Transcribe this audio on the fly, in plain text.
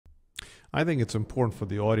I think it's important for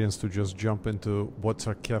the audience to just jump into what's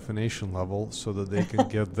our caffeination level so that they can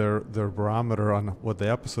get their barometer on what the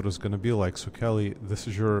episode is going to be like. So, Kelly, this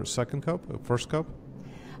is your second cup, first cup?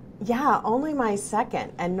 Yeah, only my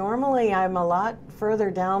second. And normally I'm a lot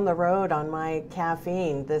further down the road on my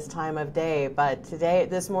caffeine this time of day. But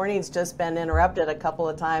this morning's just been interrupted a couple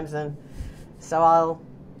of times. And so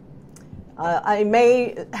I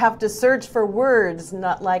may have to search for words,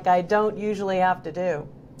 not like I don't usually have to do.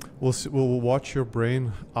 We'll watch your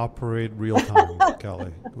brain operate real time,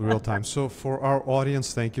 Kelly, real time. So for our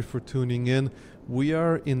audience, thank you for tuning in. We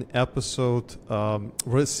are in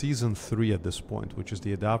we're at season 3 at this point, which is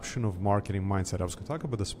the adoption of marketing mindset. I was going to talk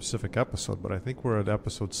about the specific episode, but I think we're at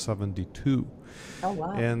episode 72. Oh,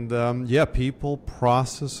 wow. And people,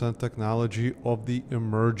 process, and technology of the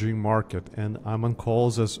emerging market. And I'm on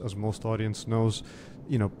calls, as most audience knows,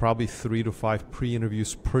 probably 3 to 5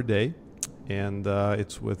 pre-interviews per day. And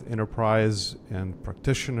it's with enterprise and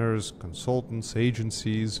practitioners, consultants,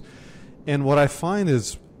 agencies. And what I find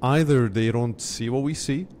is either they don't see what we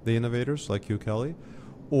see, the innovators like you, Kelly,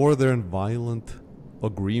 or they're in violent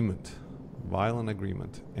agreement.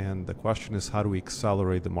 And the question is, how do we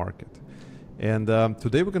accelerate the market? And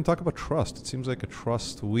today we're going to talk about trust. It seems like a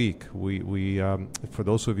trust week. We for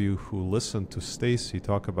those of you who listened to Stacy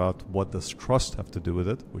talk about what does trust have to do with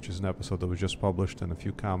it, which is an episode that was just published and a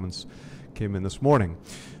few comments came in this morning.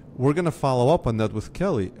 We're going to follow up on that with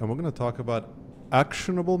Kelly, and we're going to talk about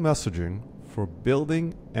actionable messaging for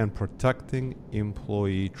building and protecting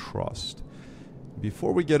employee trust.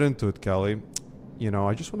 Before we get into it, Kelly,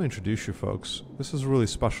 I just want to introduce you folks. This is a really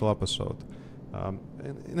special episode.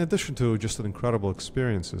 In addition to just an incredible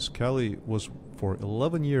experiences, Kelly was for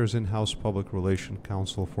 11 years in-house public relation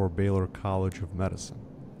counsel for Baylor College of Medicine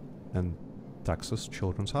and Texas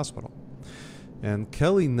Children's Hospital. And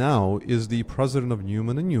Kelly now is the president of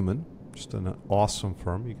Newman & Newman, just an awesome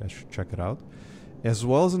firm. You guys should check it out. As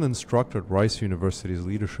well as an instructor at Rice University's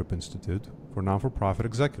Leadership Institute for non-for-profit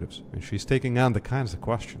executives. And she's taking on the kinds of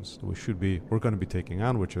questions that we're going to be taking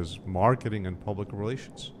on, which is marketing and public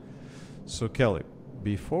relations. So Kelly,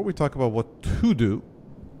 before we talk about what to do,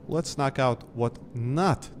 let's knock out what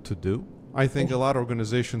not to do. I think a lot of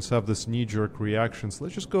organizations have this knee-jerk reaction. So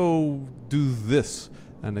let's just go do this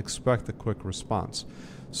and expect a quick response.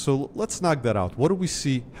 So let's knock that out. What do we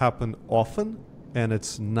see happen often, and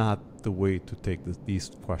it's not the way to take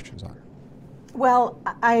these questions on? Well,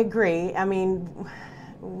 I agree. I mean,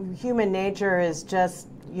 human nature is just,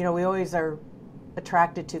 we always are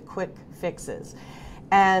attracted to quick fixes.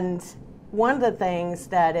 And one of the things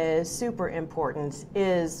that is super important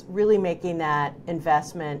is really making that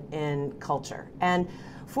investment in culture. And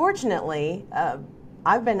fortunately,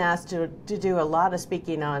 I've been asked to do a lot of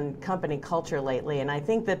speaking on company culture lately, and I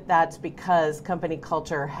think that that's because company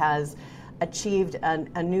culture has achieved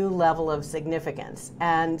a new level of significance.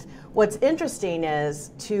 And what's interesting is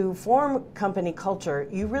to form company culture,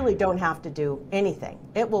 you really don't have to do anything.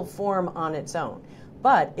 It will form on its own.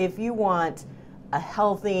 But if you want a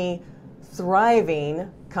healthy,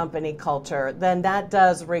 thriving company culture, then that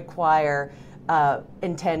does require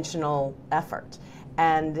intentional effort.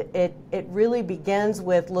 And it really begins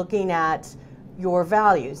with looking at your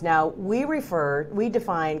values. Now, we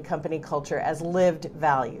define company culture as lived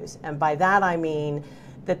values. And by that I mean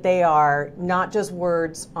that they are not just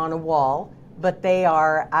words on a wall, but they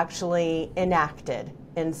are actually enacted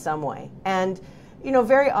in some way. And,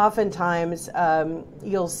 very oftentimes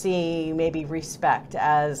you'll see maybe respect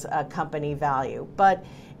as a company value, but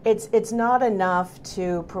it's not enough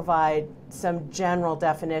to provide some general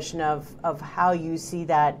definition of how you see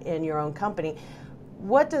that in your own company.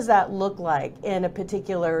 What does that look like in a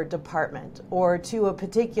particular department or to a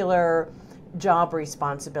particular job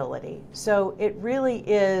responsibility? So it really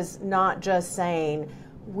is not just saying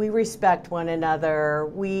we respect one another,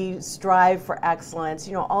 we strive for excellence,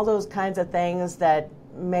 all those kinds of things that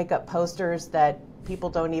make up posters that people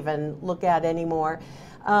don't even look at anymore,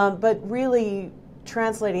 but really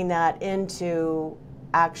translating that into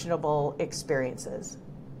actionable experiences.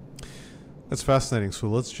 That's fascinating. So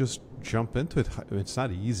let's just jump into it. It's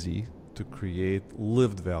not easy to create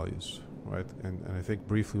lived values, right? And I think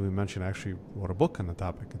briefly we mentioned, actually wrote a book on the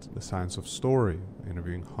topic. It's The Science of Story,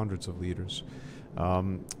 interviewing hundreds of leaders.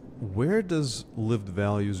 Where does lived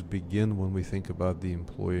values begin when we think about the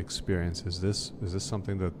employee experience? Is this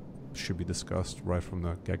something that should be discussed right from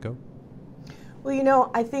the get-go?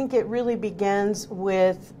 Well, I think it really begins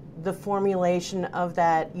with the formulation of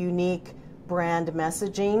that unique brand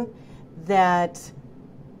messaging that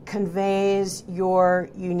conveys your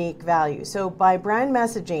unique value. So by brand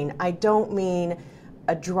messaging, I don't mean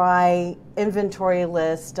a dry inventory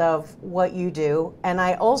list of what you do. And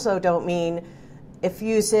I also don't mean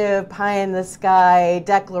effusive, pie in the sky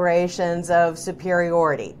declarations of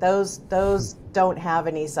superiority. Those don't have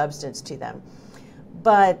any substance to them.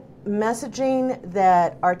 But messaging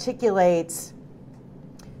that articulates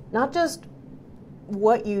not just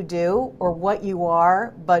what you do or what you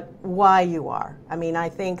are, but why you are. I mean, I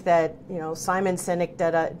think that, Simon Sinek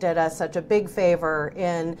did us such a big favor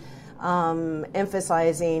in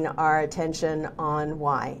emphasizing our attention on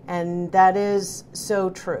why. And that is so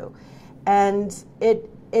true. And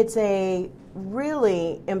it's a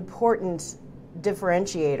really important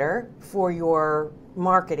differentiator for your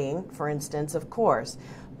marketing, for instance, of course.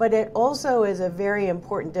 But it also is a very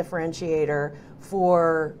important differentiator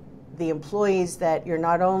for the employees that you're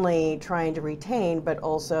not only trying to retain, but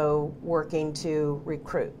also working to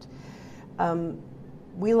recruit.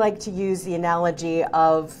 We like to use the analogy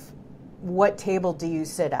of what table do you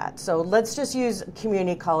sit at? So let's just use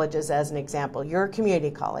community colleges as an example. You're a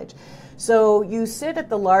community college. So you sit at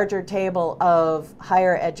the larger table of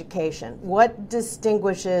higher education. What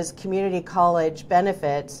distinguishes community college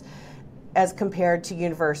benefits as compared to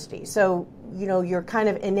university? So, you're kind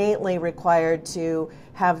of innately required to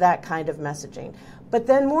have that kind of messaging. But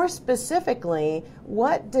then more specifically,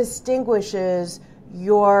 what distinguishes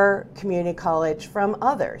your community college from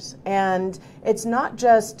others? And it's not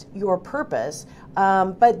just your purpose,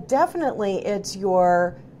 but definitely it's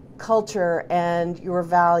your culture and your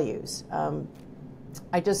values.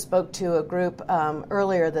 I just spoke to a group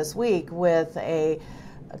earlier this week with a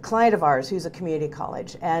client of ours who's a community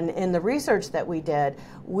college. And in the research that we did,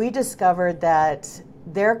 we discovered that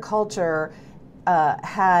their culture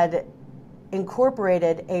had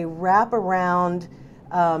incorporated a wraparound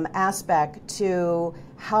aspect to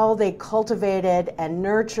how they cultivated and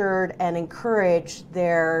nurtured and encouraged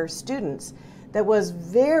their students that was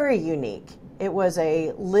very unique. It was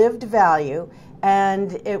a lived value,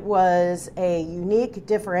 and it was a unique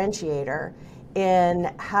differentiator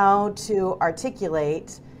in how to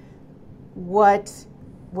articulate what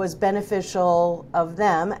was beneficial of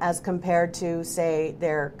them as compared to, say,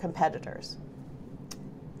 their competitors.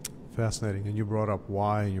 Fascinating. And you brought up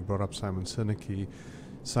why, and you brought up Simon Sinek.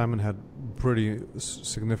 Simon had pretty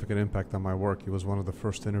significant impact on my work. He was one of the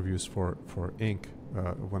first interviews for Inc.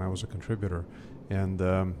 When I was a contributor. And,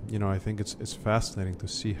 I think it's fascinating to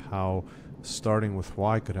see how starting with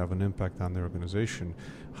why could have an impact on the organization.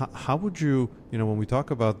 How would you, when we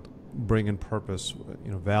talk about bringing purpose,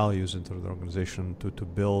 values into the organization to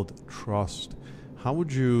build trust, how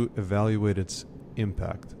would you evaluate its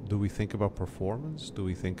impact? Do we think about performance? Do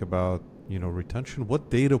we think about, retention? What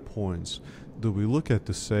data points do we look at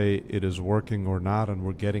to say it is working or not and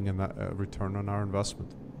we're getting a return on our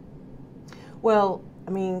investment? Well,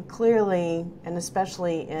 clearly, and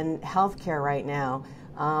especially in healthcare right now,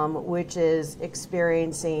 which is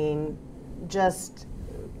experiencing just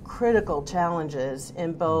critical challenges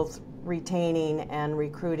in both retaining and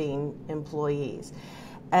recruiting employees.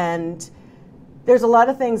 And there's a lot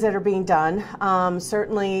of things that are being done.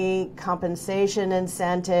 Certainly compensation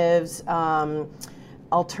incentives,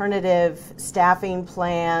 alternative staffing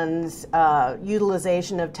plans,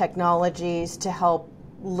 utilization of technologies to help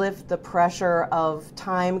lift the pressure of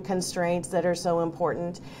time constraints that are so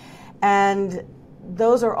important. And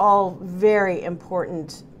those are all very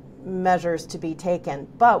important measures to be taken.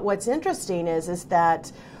 But what's interesting is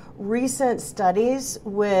that recent studies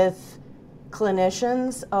with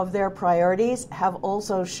clinicians of their priorities have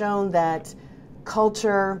also shown that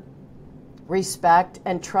culture, respect,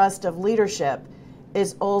 and trust of leadership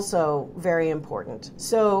is also very important.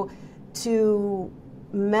 So to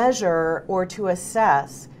measure or to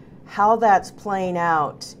assess how that's playing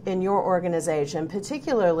out in your organization,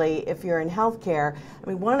 particularly if you're in healthcare,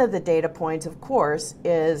 one of the data points, of course,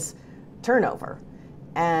 is turnover.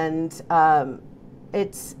 And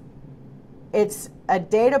it's a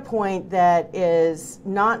data point that is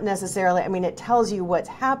not necessarily, it tells you what's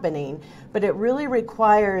happening, but it really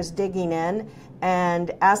requires digging in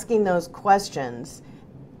and asking those questions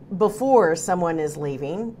before someone is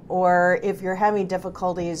leaving, or if you're having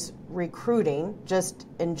difficulties recruiting, just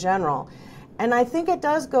in general. And I think it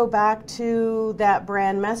does go back to that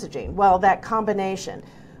brand messaging. Well, that combination.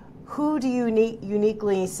 Who do you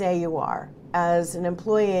uniquely say you are? As an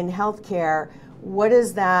employee in healthcare, what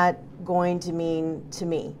is that going to mean to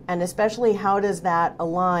me? And especially, how does that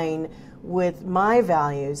align with my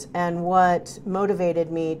values and what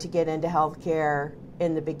motivated me to get into healthcare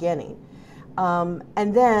in the beginning?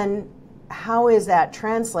 And then how is that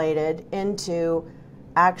translated into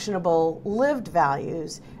actionable lived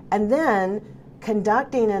values? And then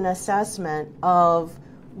conducting an assessment of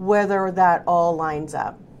whether that all lines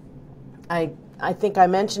up. I think I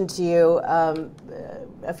mentioned to you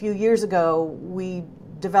a few years ago, we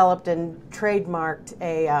developed and trademarked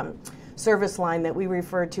a service line that we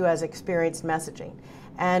refer to as experienced messaging.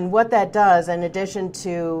 And what that does, in addition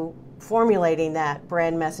to formulating that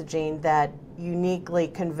brand messaging that uniquely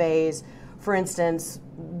conveys, for instance,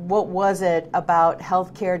 what was it about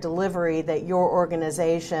healthcare delivery that your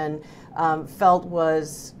organization felt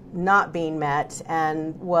was not being met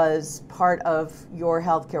and was part of your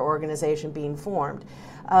healthcare organization being formed.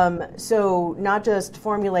 So not just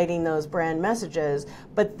formulating those brand messages,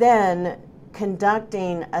 but then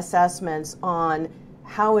conducting assessments on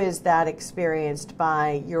how is that experienced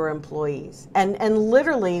by your employees. And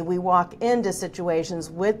literally we walk into situations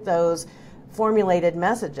with those formulated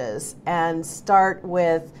messages and start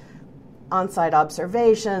with on-site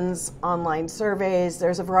observations, online surveys.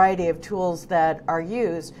 There's a variety of tools that are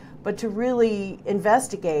used, but to really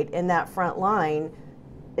investigate in that front line,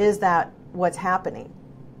 is that what's happening?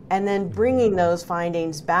 And then bringing those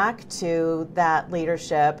findings back to that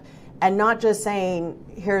leadership and not just saying,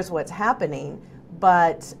 here's what's happening,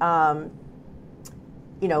 but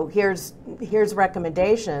here's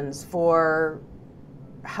recommendations for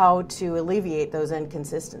how to alleviate those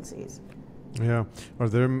inconsistencies. Yeah. Are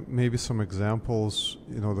there maybe some examples,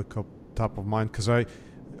 that top of mind? Because I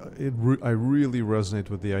really resonate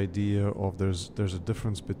with the idea of there's a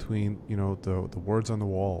difference between the words on the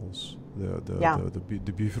walls,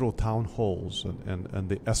 the beautiful town halls and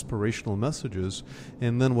the aspirational messages,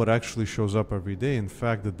 and then what actually shows up every day. In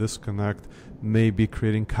fact, the disconnect may be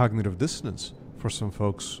creating cognitive dissonance for some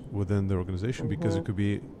folks within the organization, because it could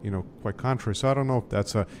be quite contrary. So I don't know if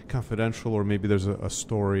that's a confidential, or maybe there's a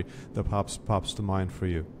story that pops to mind for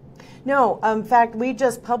you. No, in fact, we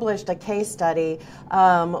just published a case study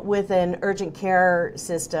with an urgent care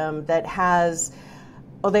system that has,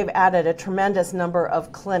 they've added a tremendous number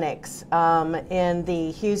of clinics in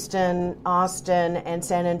the Houston, Austin, and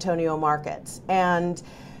San Antonio markets. And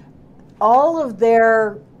all of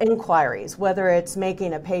their inquiries, whether it's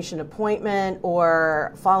making a patient appointment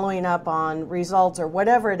or following up on results or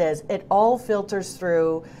whatever it is, it all filters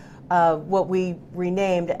through what we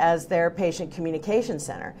renamed as their patient communication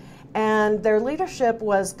center. And their leadership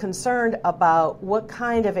was concerned about what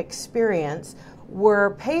kind of experience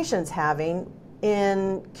were patients having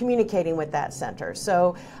in communicating with that center.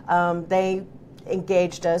 So they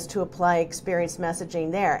engaged us to apply experienced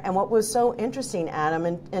messaging there. And what was so interesting, Adam,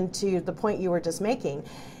 and to the point you were just making,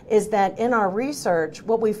 is that in our research,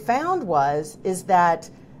 what we found is that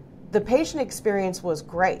the patient experience was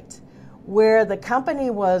great. Where the company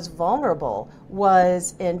was vulnerable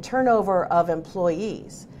was in turnover of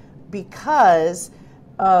employees, because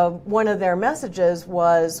one of their messages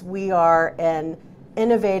was, we are an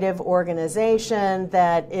innovative organization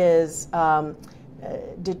that is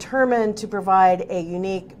determined to provide a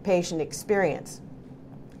unique patient experience.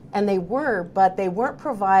 And they were, but they weren't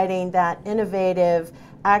providing that innovative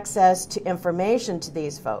access to information to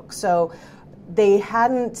these folks. So they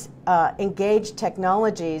hadn't engaged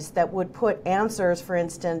technologies that would put answers, for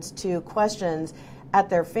instance, to questions at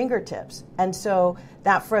their fingertips. And so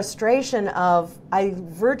that frustration of, I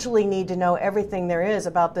virtually need to know everything there is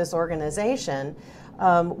about this organization,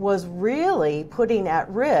 was really putting at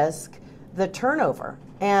risk the turnover.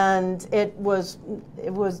 And it was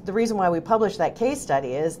the reason why we published that case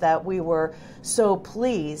study, is that we were so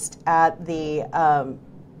pleased at the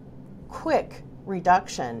quick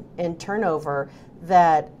reduction in turnover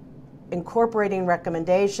that incorporating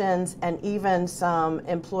recommendations and even some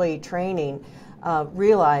employee training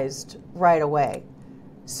realized right away.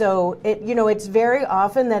 So it's very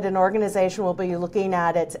often that an organization will be looking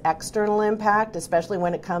at its external impact, especially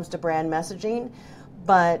when it comes to brand messaging,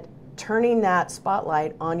 but turning that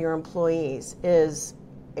spotlight on your employees is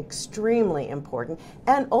extremely important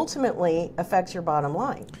and ultimately affects your bottom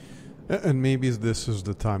line. And maybe this is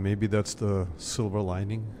the time, maybe that's the silver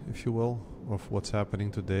lining, if you will, of what's happening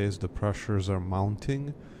today, is the pressures are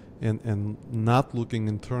mounting, and not looking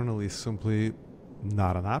internally is simply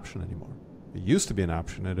not an option anymore. It used to be an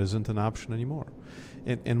option, it isn't an option anymore.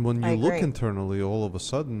 And when you look internally, all of a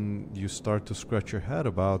sudden you start to scratch your head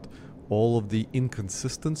about all of the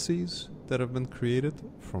inconsistencies that have been created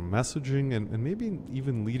from messaging, and maybe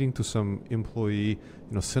even leading to some employee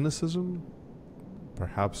cynicism,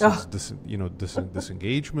 perhaps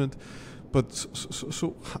disengagement. But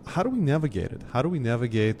so how do we navigate it? How do we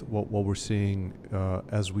navigate what we're seeing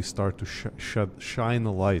as we start to shine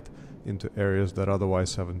the light into areas that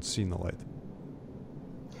otherwise haven't seen the light?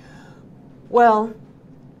 Well,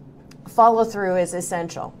 follow through is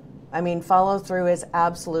essential. I mean, follow through is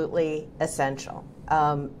absolutely essential.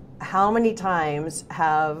 How many times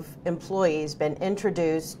have employees been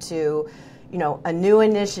introduced to, a new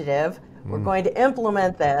initiative? We're going to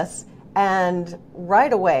implement this, and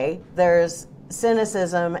right away there's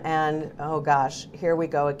cynicism and, oh gosh, here we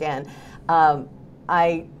go again. One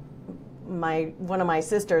of my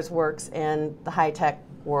sisters works in the high tech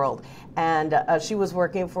world, and she was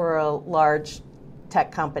working for a large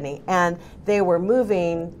tech company, and they were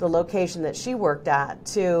moving the location that she worked at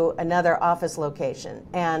to another office location.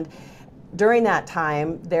 And during that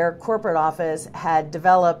time, their corporate office had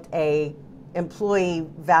developed a employee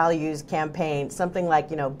values campaign, something like,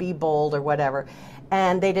 be bold or whatever.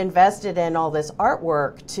 And they'd invested in all this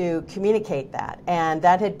artwork to communicate that. And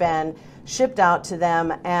that had been shipped out to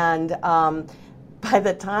them. And by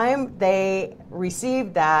the time they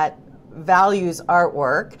received that values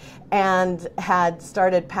artwork and had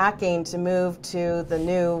started packing to move to the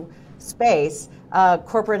new space,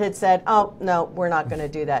 corporate had said, oh, no, we're not going to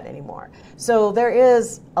do that anymore. So there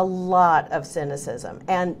is a lot of cynicism.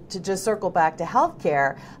 And to just circle back to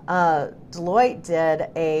healthcare, Deloitte did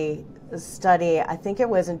a study, I think it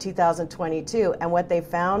was in 2022, and what they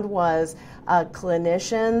found was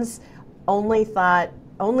clinicians only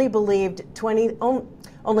believed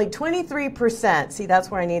only 23%, see,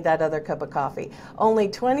 that's where I need that other cup of coffee. Only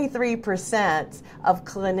 23% of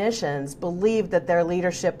clinicians believed that their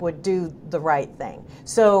leadership would do the right thing.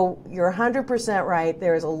 So you're 100% right.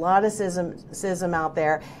 There's a lot of schism out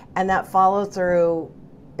there, and that follow through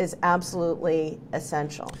is absolutely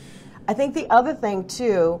essential. I think the other thing,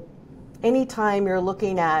 too, anytime you're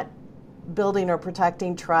looking at building or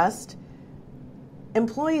protecting trust,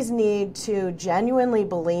 employees need to genuinely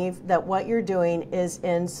believe that what you're doing is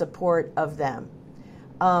in support of them.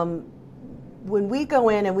 When we go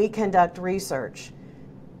in and we conduct research,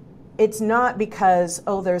 it's not because,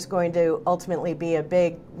 there's going to ultimately be a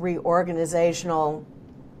big reorganizational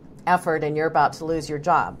effort and you're about to lose your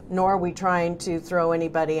job, nor are we trying to throw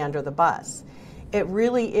anybody under the bus. It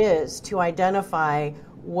really is to identify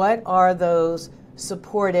what are those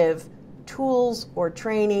supportive tools or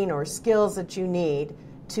training or skills that you need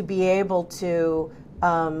to be able to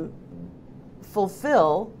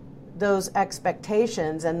fulfill those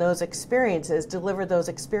expectations and those experiences, deliver those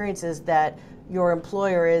experiences that your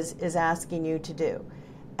employer is asking you to do.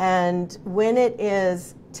 And when it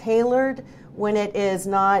is tailored, when it is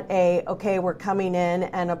not okay, we're coming in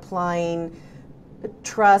and applying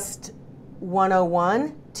Trust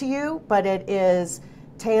 101 to you, but it is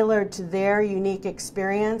tailored to their unique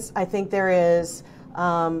experience, I think there is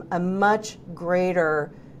a much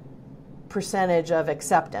greater percentage of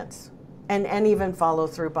acceptance and even follow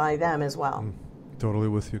through by them as well. Totally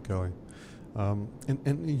with you, Kelly. And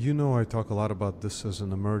I talk a lot about this as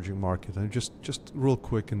an emerging market. And just real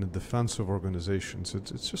quick, in the defense of organizations,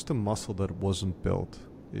 it's just a muscle that wasn't built.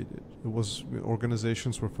 It was,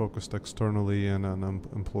 organizations were focused externally and on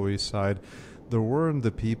employee side. There weren't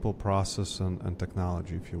the people, process, and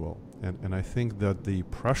technology, if you will. And I think that the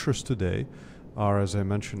pressures today are, as I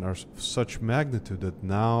mentioned, are such magnitude that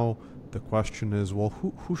now the question is, well,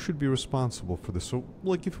 who should be responsible for this? So,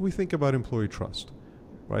 like, if we think about employee trust,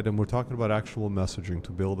 right, and we're talking about actual messaging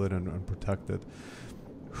to build it and protect it,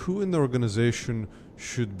 who in the organization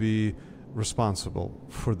should be responsible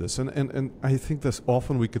for this? And I think that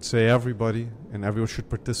often we could say everybody, and everyone should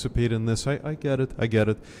participate in this. I get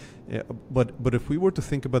it. Yeah, but if we were to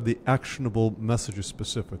think about the actionable messages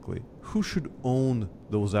specifically, who should own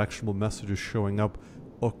those actionable messages showing up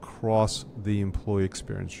across the employee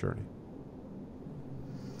experience journey?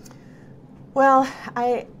 Well,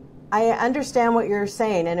 I understand what you're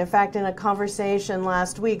saying, and in fact, in a conversation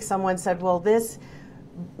last week, someone said, well, there's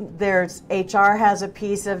HR has a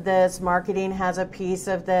piece of this, marketing has a piece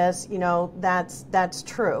of this, that's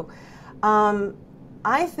true.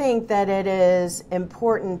 I think that it is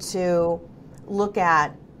important to look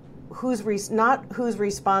at not who's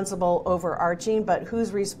responsible overarching, but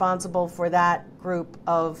who's responsible for that group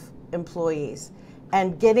of employees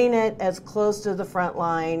and getting it as close to the front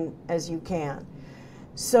line as you can.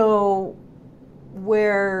 So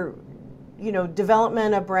where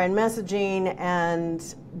development of brand messaging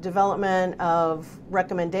and development of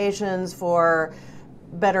recommendations for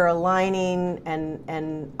better aligning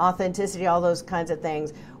and authenticity, all those kinds of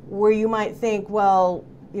things, where you might think, well,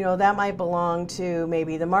 that might belong to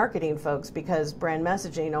maybe the marketing folks because brand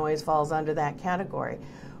messaging always falls under that category.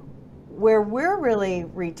 Where we're really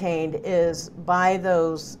retained is by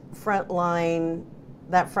those frontline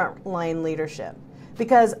leadership,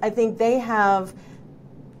 because I think they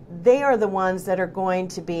are the ones that are going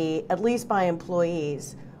to be, at least by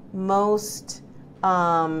employees, most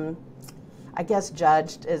I guess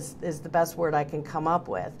judged is the best word I can come up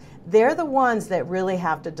with. They're the ones that really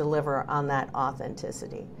have to deliver on that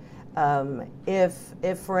authenticity.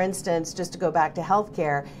 If, for instance, just to go back to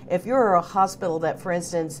healthcare, if you're a hospital that, for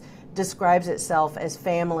instance, describes itself as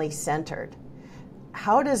family-centered,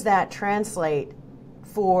 how does that translate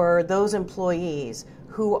for those employees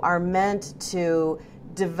who are meant to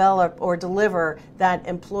develop or deliver that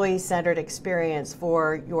employee-centered experience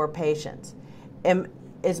for your patients?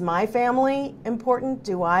 Is my family important?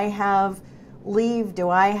 Do I have leave? Do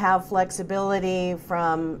I have flexibility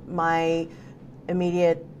from my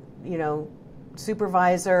immediate,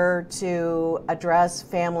 supervisor to address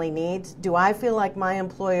family needs? Do I feel like my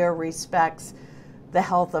employer respects the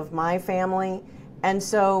health of my family? And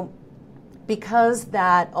so, because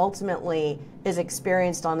that ultimately is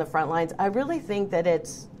experienced on the front lines, I really think that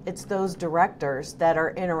it's those directors that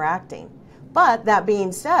are interacting. But that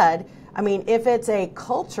being said, I mean, if it's a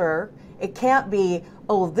culture, it can't be,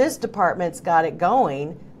 oh, this department's got it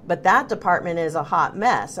going, but that department is a hot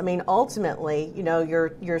mess. I mean, ultimately,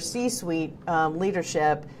 your C-suite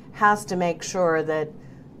leadership has to make sure that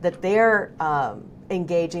they're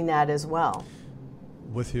engaging that as well.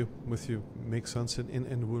 With you. Makes sense.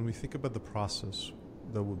 And when we think about the process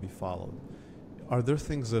that will be followed, are there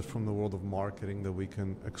things that from the world of marketing that we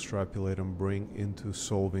can extrapolate and bring into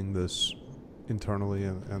solving this internally?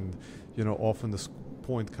 And often this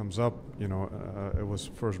point comes up, it was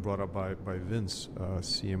first brought up by Vince,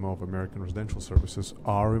 CMO of American Residential Services.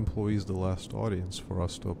 Are employees the last audience for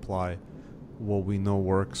us to apply what we know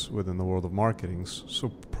works within the world of marketing? So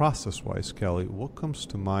process-wise, Kelly, what comes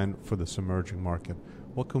to mind for this emerging market?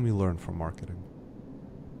 What can we learn from marketing?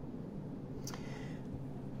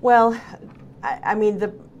 Well,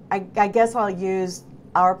 I guess I'll use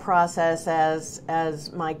our process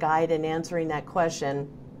as my guide in answering that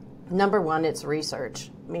question. Number one, it's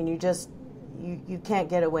research. I mean, you can't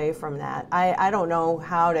get away from that. I don't know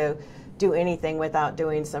how to do anything without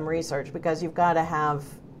doing some research, because you've got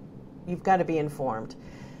to be informed.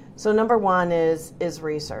 So number one is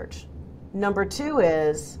research. Number two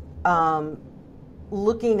is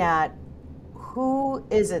looking at who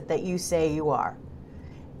is it that you say you are,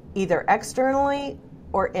 either externally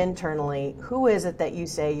or internally. Who is it that you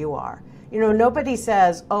say you are? Nobody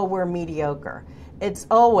says, oh, we're mediocre. It's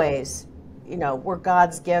always, we're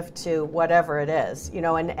God's gift to whatever it is,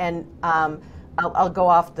 and I'll go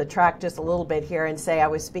off the track just a little bit here and say I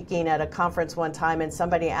was speaking at a conference one time, and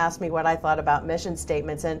somebody asked me what I thought about mission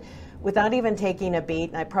statements, and without even taking a beat,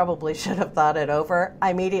 and I probably should have thought it over, I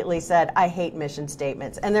immediately said, I hate mission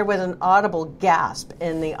statements. And there was an audible gasp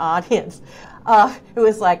in the audience. It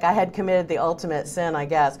was like I had committed the ultimate sin, I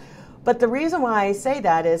guess. But the reason why I say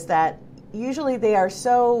that is that usually they are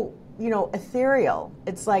so, ethereal.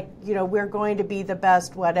 It's like, we're going to be the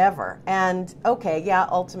best whatever. And okay, yeah,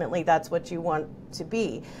 ultimately that's what you want to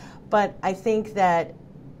be. But I think that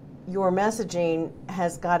your messaging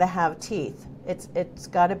has got to have teeth. It's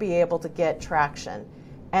got to be able to get traction,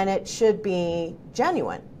 and it should be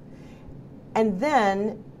genuine. And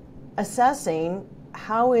then assessing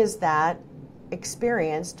how is that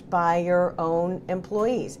experienced by your own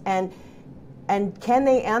employees, and can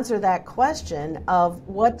they answer that question of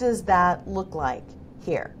what does that look like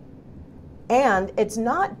here? And it's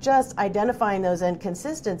not just identifying those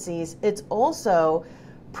inconsistencies, it's also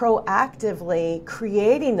proactively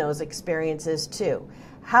creating those experiences too.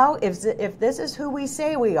 How, if this is who we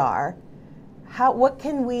say we are, what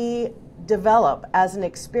can we develop as an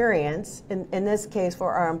experience, in this case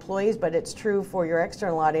for our employees, but it's true for your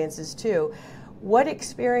external audiences too. What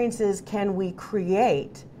experiences can we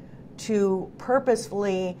create to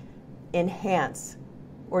purposefully enhance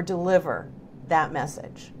or deliver that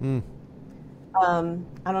message?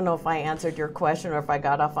 I don't know if I answered your question or if I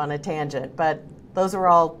got off on a tangent, but those are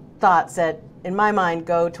all thoughts that in my mind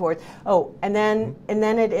go towards, and then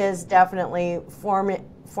it is definitely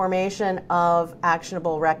formation of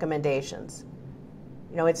actionable recommendations.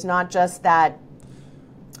 It's not just that,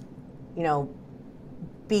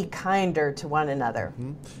 be kinder to one another.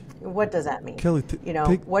 What does that mean? Kelly,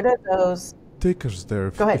 what are those? Take us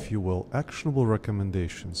there, Go ahead. if you will. Actionable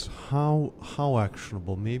recommendations. How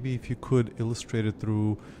actionable? Maybe if you could illustrate it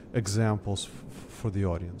through examples for the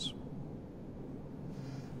audience.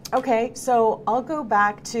 Okay, so I'll go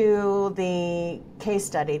back to the case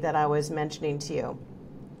study that I was mentioning to you.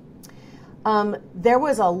 There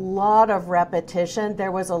was a lot of repetition.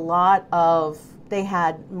 There was a lot of, they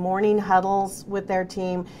had morning huddles with their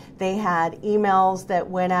team. They had emails that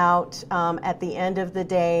went out at the end of the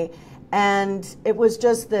day. And it was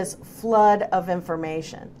just this flood of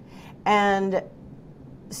information. And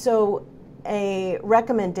so a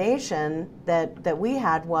recommendation that we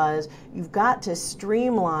had was you've got to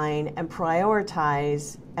streamline and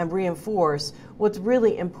prioritize and reinforce what's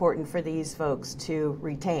really important for these folks to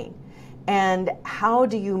retain. And how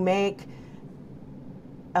do you make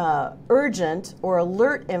urgent or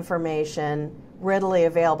alert information readily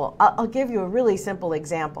available? I'll give you a really simple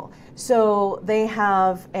example. So they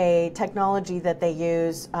have a technology that they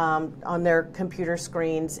use on their computer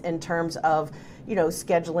screens in terms of,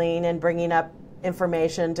 scheduling and bringing up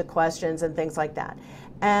information to questions and things like that.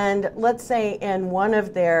 And let's say in one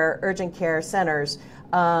of their urgent care centers,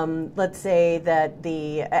 let's say that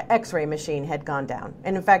the X-ray machine had gone down.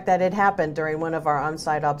 And in fact, that had happened during one of our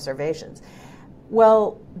on-site observations.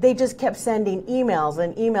 Well, they just kept sending emails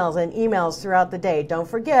and emails and emails throughout the day. Don't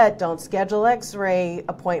forget, don't schedule X-ray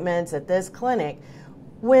appointments at this clinic.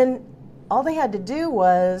 When all they had to do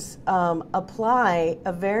was apply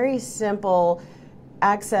a very simple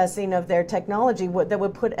accessing of their technology that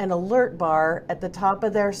would put an alert bar at the top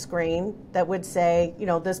of their screen that would say,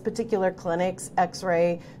 this particular clinic's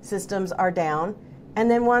X-ray systems are down. And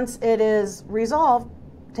then once it is resolved,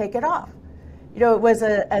 take it off. It was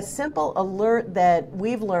a simple alert that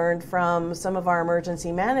we've learned from some of our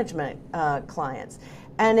emergency management clients.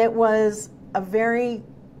 And it was a very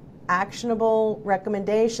actionable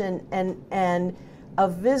recommendation and a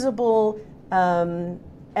visible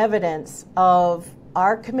evidence of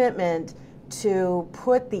our commitment to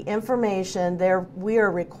put the information there we are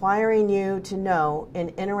requiring you to know in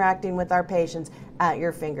interacting with our patients at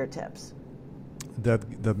your fingertips.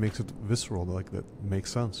 That makes it visceral, that makes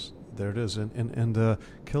sense. There it is. And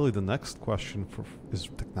Kelly, the next question is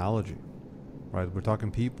technology, right? We're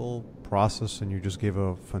talking people, process, and you just gave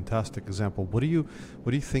a fantastic example. What do you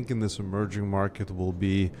think in this emerging market will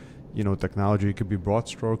be, technology? It could be broad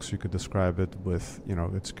strokes. You could describe it with,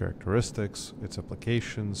 its characteristics, its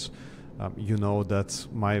applications. That's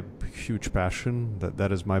my huge passion.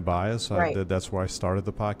 That is my bias. Right. That's why I started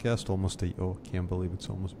the podcast. Can't believe it's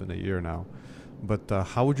almost been a year now. But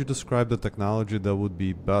how would you describe the technology that would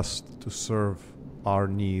be best to serve our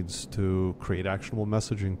needs to create actionable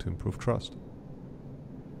messaging to improve trust?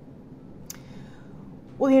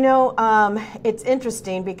 Well, it's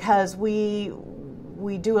interesting because we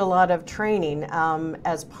do a lot of training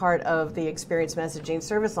as part of the experience messaging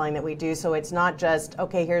service line that we do. So it's not just,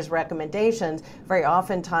 okay, here's recommendations. Very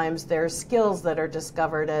oftentimes there's skills that are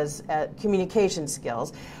discovered as communication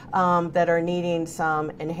skills that are needing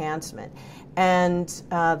some enhancement. And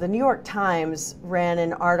the New York Times ran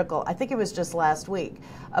an article, I think it was just last week,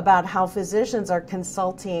 about how physicians are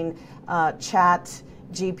consulting Chat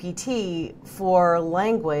GPT for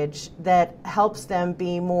language that helps them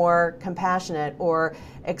be more compassionate or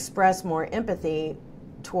express more empathy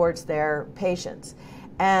towards their patients.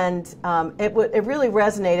 And it really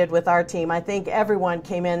resonated with our team. I think everyone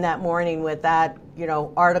came in that morning with that,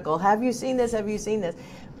 article. Have you seen this? Have you seen this?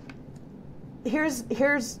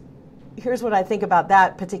 Here's what I think about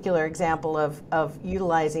that particular example of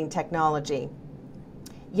utilizing technology.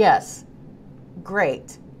 Yes,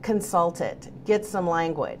 great, consult it, get some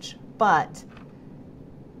language, but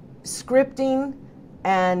scripting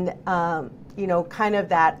and kind of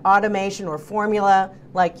that automation or formula,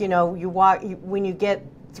 like when you get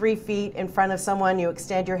 3 feet in front of someone, you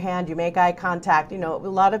extend your hand, you make eye contact. A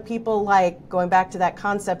lot of people like going back to that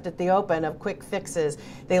concept at the open of quick fixes.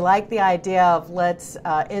 They like the idea of let's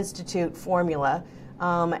institute formula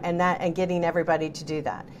and getting everybody to do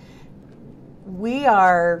that. We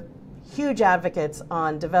are huge advocates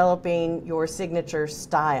on developing your signature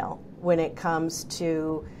style when it comes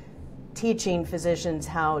to teaching physicians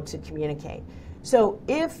how to communicate. So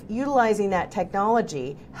if utilizing that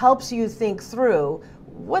technology helps you think through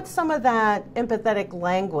what's some of that empathetic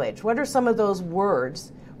language, what are some of those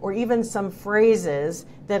words or even some phrases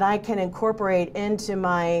that I can incorporate into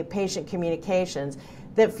my patient communications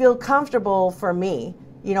that feel comfortable for me.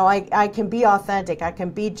 I can be authentic, I can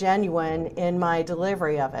be genuine in my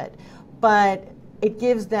delivery of it, but it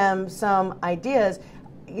gives them some ideas.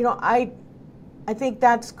 I think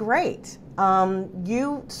that's great.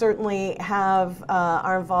 You certainly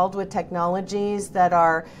are involved with technologies that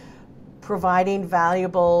are providing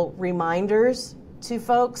valuable reminders to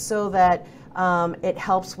folks so that it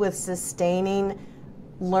helps with sustaining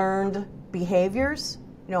learned behaviors.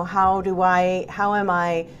 How am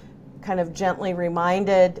I kind of gently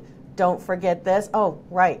reminded, don't forget this? Oh,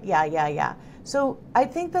 right, yeah. So I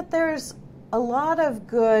think that there's a lot of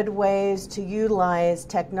good ways to utilize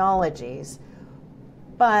technologies,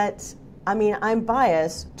 but I'm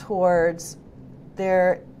biased towards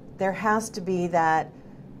there has to be that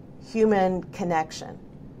human connection,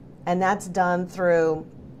 and that's done through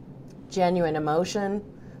genuine emotion.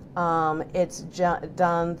 It's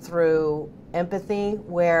done through empathy,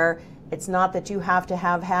 where it's not that you have to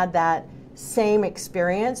have had that same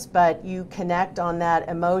experience, but you connect on that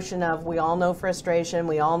emotion of, we all know frustration,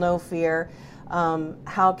 we all know fear.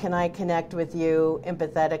 How can I connect with you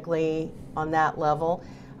empathetically on that level?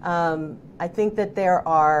 I think that there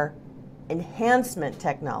are enhancement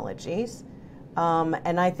technologies,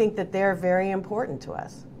 and I think that they're very important to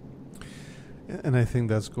us. And I think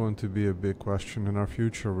that's going to be a big question in our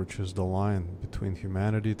future, which is the line between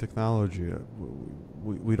humanity and technology.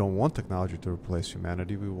 We don't want technology to replace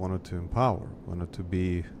humanity. We want it to empower. We want it to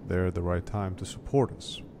be there at the right time to support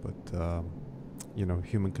us. But,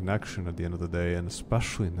 human connection at the end of the day, and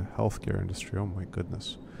especially in the healthcare industry, oh my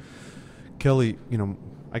goodness. Kelly,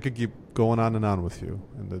 I could keep going on and on with you,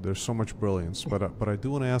 and there's so much brilliance. But I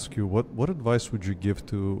do want to ask you, what advice would you give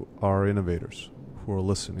to our innovators who are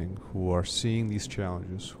listening, who are seeing these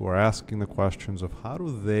challenges, who are asking the questions of how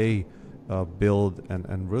do they build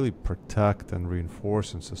and really protect and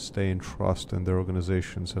reinforce and sustain trust in their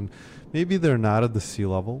organizations? And maybe they're not at the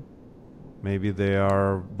C-level, maybe they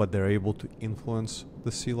are, but they're able to influence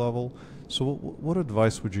the C-level. So what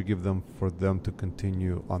advice would you give them for them to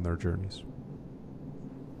continue on their journeys?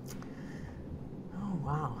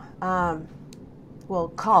 Oh, wow. Well,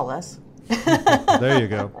 call us. There you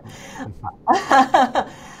go.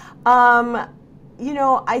 I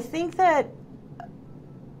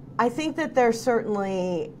think that there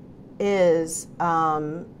certainly is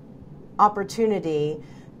opportunity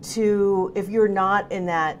to, if you're not in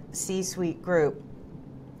that C-suite group,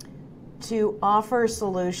 to offer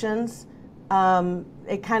solutions.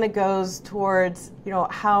 It kind of goes towards,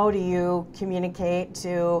 how do you communicate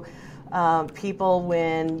to people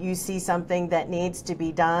when you see something that needs to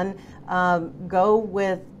be done? Go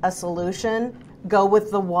with a solution. Go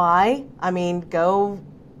with the why. Go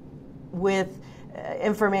with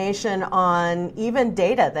information on even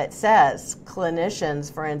data that says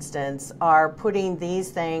clinicians, for instance, are putting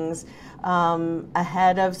these things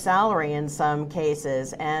ahead of salary in some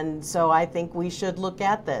cases. And so I think we should look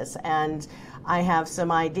at this. And I have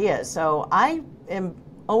some ideas. So I am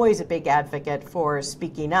always a big advocate for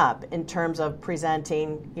speaking up in terms of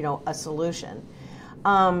presenting, a solution.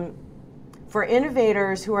 For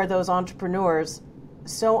innovators who are those entrepreneurs,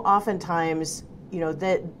 so oftentimes,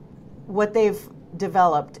 that what they've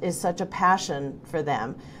developed is such a passion for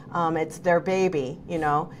them. It's their baby,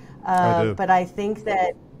 but I think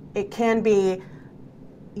that it can be,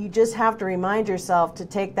 you just have to remind yourself to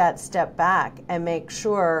take that step back and make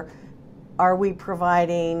sure, are we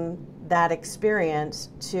providing that experience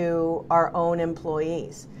to our own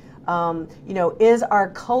employees? Is our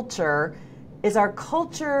culture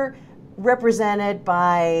represented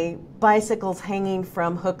by bicycles hanging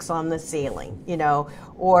from hooks on the ceiling,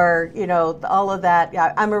 or all of that?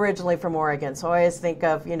 Yeah, I'm originally from Oregon, so I always think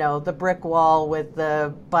of the brick wall with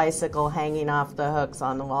the bicycle hanging off the hooks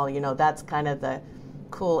on the wall. That's kind of the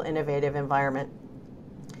cool, innovative environment.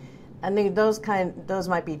 I think those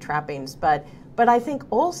might be trappings, but I think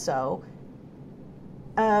also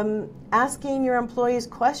asking your employees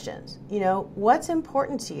questions. What's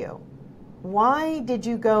important to you? Why did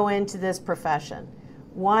you go into this profession?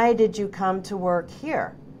 Why did you come to work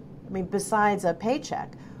here? Besides a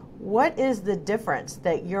paycheck, what is the difference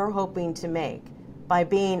that you're hoping to make by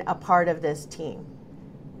being a part of this team?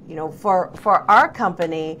 For our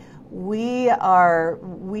company, we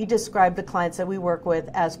describe the clients that we work with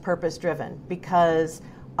as purpose-driven, because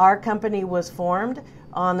our company was formed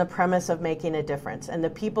on the premise of making a difference. And the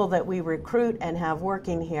people that we recruit and have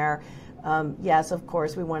working here, yes, of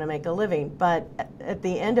course, we want to make a living. But at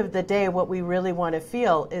the end of the day, what we really want to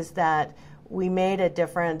feel is that we made a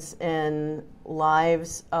difference in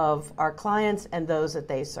lives of our clients and those that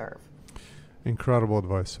they serve. Incredible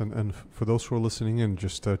advice. And for those who are listening in,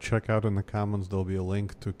 just check out in the comments, there'll be a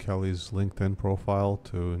link to Kelly's LinkedIn profile,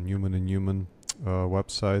 to Newman & Newman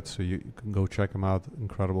website, so you can go check them out.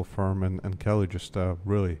 Incredible firm. And Kelly, just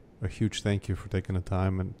really a huge thank you for taking the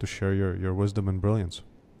time and to share your wisdom and brilliance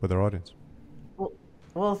with our audience.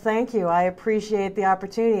 Well, thank you. I appreciate the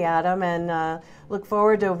opportunity, Adam, and look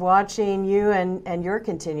forward to watching you and your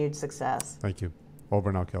continued success. Thank you.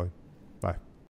 Over now, Kelly.